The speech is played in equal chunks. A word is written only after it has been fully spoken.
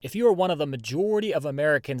If you are one of the majority of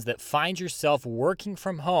Americans that find yourself working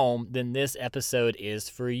from home, then this episode is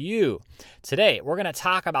for you. Today, we're going to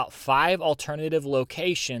talk about 5 alternative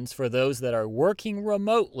locations for those that are working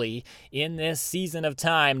remotely in this season of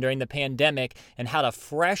time during the pandemic and how to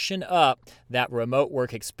freshen up that remote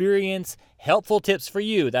work experience. Helpful tips for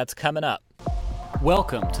you, that's coming up.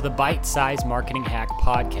 Welcome to the Bite Size Marketing Hack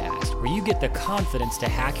Podcast, where you get the confidence to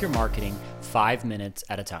hack your marketing 5 minutes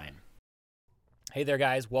at a time. Hey there,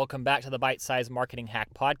 guys. Welcome back to the Bite Size Marketing Hack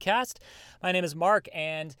Podcast. My name is Mark,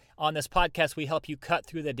 and on this podcast, we help you cut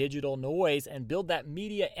through the digital noise and build that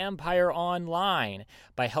media empire online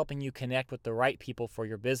by helping you connect with the right people for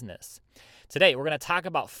your business. Today, we're going to talk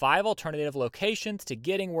about 5 alternative locations to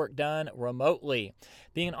getting work done remotely.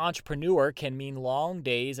 Being an entrepreneur can mean long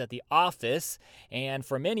days at the office, and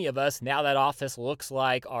for many of us, now that office looks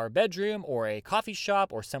like our bedroom or a coffee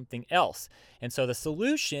shop or something else. And so the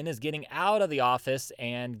solution is getting out of the office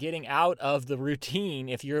and getting out of the routine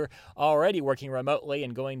if you're already working remotely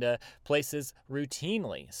and going to places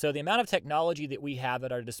routinely. So the amount of technology that we have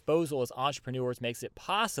at our disposal as entrepreneurs makes it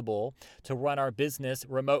possible to run our business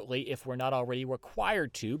remotely if we're not already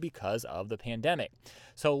required to because of the pandemic.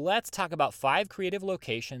 So let's talk about 5 creative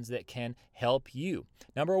locations that can help you.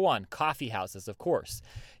 Number 1, coffee houses, of course.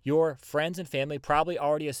 Your friends and family probably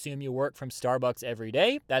already assume you work from Starbucks every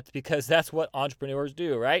day. That's because that's what entrepreneurs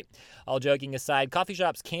do, right? All joking aside, coffee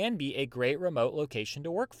shops can be a great remote location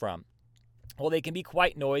to work from. While they can be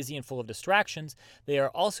quite noisy and full of distractions, they are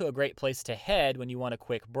also a great place to head when you want a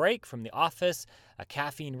quick break from the office, a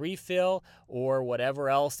caffeine refill, or whatever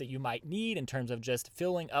else that you might need in terms of just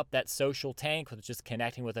filling up that social tank with just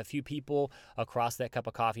connecting with a few people across that cup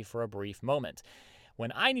of coffee for a brief moment.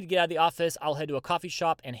 When I need to get out of the office, I'll head to a coffee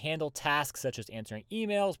shop and handle tasks such as answering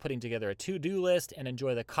emails, putting together a to-do list, and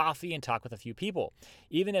enjoy the coffee and talk with a few people.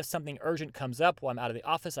 Even if something urgent comes up while I'm out of the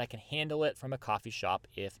office, I can handle it from a coffee shop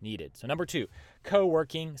if needed. So number 2,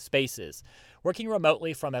 co-working spaces. Working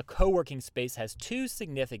remotely from a co-working space has 2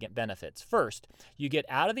 significant benefits. First, you get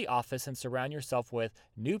out of the office and surround yourself with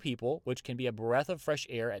new people, which can be a breath of fresh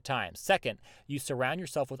air at times. Second, you surround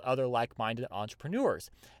yourself with other like-minded entrepreneurs.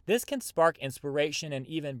 This can spark inspiration and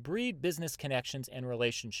even breed business connections and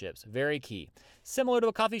relationships. Very key. Similar to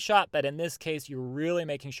a coffee shop, but in this case, you're really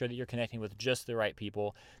making sure that you're connecting with just the right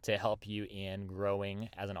people to help you in growing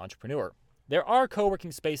as an entrepreneur. There are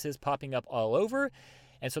co-working spaces popping up all over,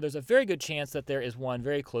 and so there's a very good chance that there is one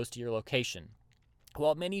very close to your location.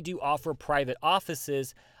 While many do offer private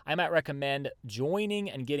offices, I might recommend joining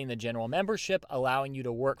and getting the general membership, allowing you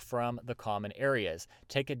to work from the common areas.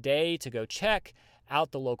 Take a day to go check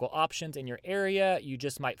out the local options in your area. You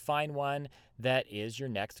just might find one that is your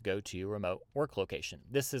next go-to remote work location.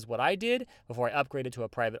 This is what I did before I upgraded to a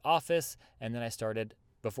private office, and then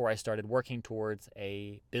before I started working towards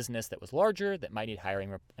a business that was larger that might need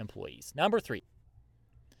hiring employees. Number 3.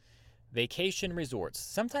 Vacation resorts.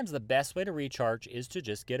 Sometimes the best way to recharge is to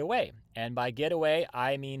just get away. And by get away,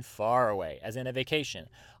 I mean far away, as in a vacation.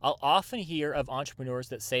 I'll often hear of entrepreneurs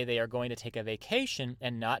that say they are going to take a vacation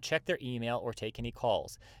and not check their email or take any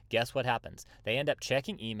calls. Guess what happens? They end up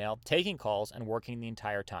checking email, taking calls, and working the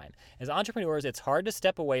entire time. As entrepreneurs, it's hard to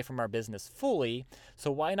step away from our business fully,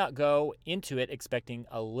 so why not go into it expecting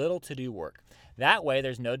a little to-do work? That way,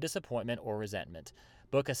 there's no disappointment or resentment.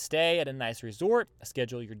 Book a stay at a nice resort,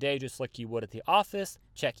 schedule your day just like you would at the office,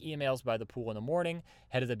 check emails by the pool in the morning,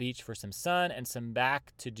 head to the beach for some sun, and some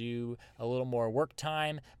back to do a little more work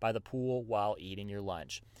time by the pool while eating your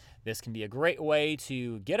lunch. This can be a great way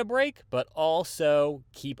to get a break, but also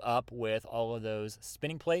keep up with all of those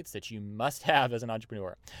spinning plates that you must have as an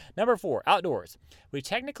entrepreneur. Number 4, outdoors. We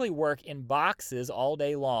technically work in boxes all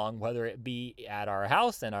day long, whether it be at our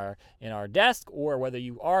house and in our desk, or whether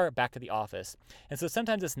you are back at the office. And so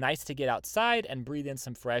sometimes it's nice to get outside and breathe in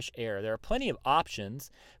some fresh air. There are plenty of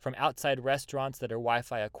options, from outside restaurants that are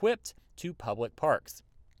Wi-Fi equipped to public parks.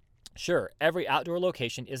 Sure, every outdoor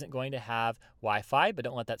location isn't going to have Wi-Fi, but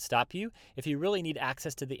don't let that stop you. If you really need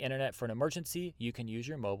access to the internet for an emergency, you can use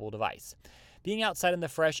your mobile device. Being outside in the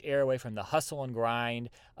fresh air away from the hustle and grind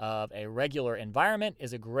of a regular environment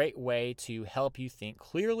is a great way to help you think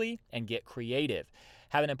clearly and get creative.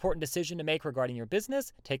 Have an important decision to make regarding your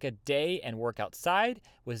business? Take a day and work outside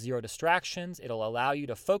with 0 distractions. It'll allow you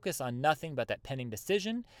to focus on nothing but that pending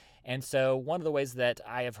decision. And so one of the ways that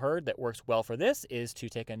I have heard that works well for this is to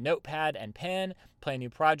take a notepad and pen, plan new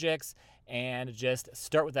projects, and just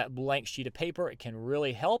start with that blank sheet of paper. It can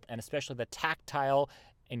really help, and especially the tactile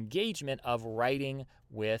engagement of writing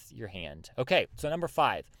with your hand. Okay, so number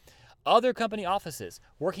 5. Other company offices,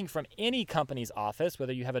 working from any company's office,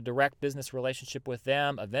 whether you have a direct business relationship with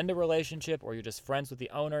them, a vendor relationship, or you're just friends with the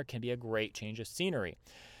owner, can be a great change of scenery.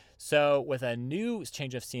 So with a new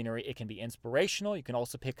change of scenery, it can be inspirational. You can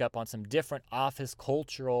also pick up on some different office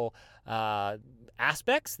cultural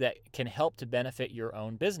aspects that can help to benefit your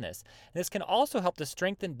own business. And this can also help to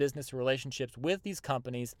strengthen business relationships with these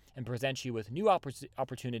companies and present you with new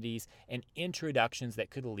opportunities and introductions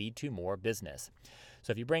that could lead to more business.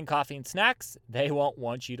 So if you bring coffee and snacks, they won't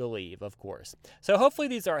want you to leave, of course. So hopefully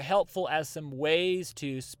these are helpful as some ways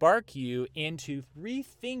to spark you into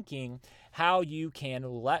rethinking how you can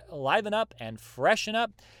liven up and freshen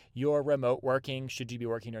up your remote working should you be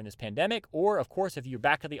working during this pandemic. Or, of course, if you're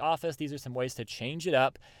back at the office, these are some ways to change it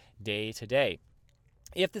up day to day.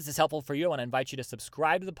 If this is helpful for you, I want to invite you to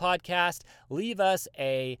subscribe to the podcast, leave us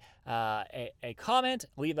a comment,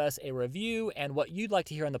 leave us a review, and what you'd like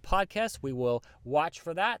to hear on the podcast. We will watch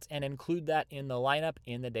for that and include that in the lineup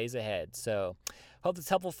in the days ahead. So hope it's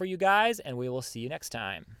helpful for you guys, and we will see you next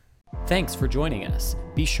time. Thanks for joining us.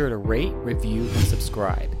 Be sure to rate, review, and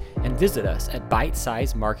subscribe, and visit us at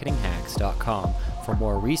bitesizemarketinghacks.com for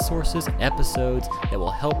more resources and episodes that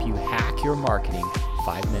will help you hack your marketing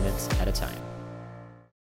 5 minutes at a time.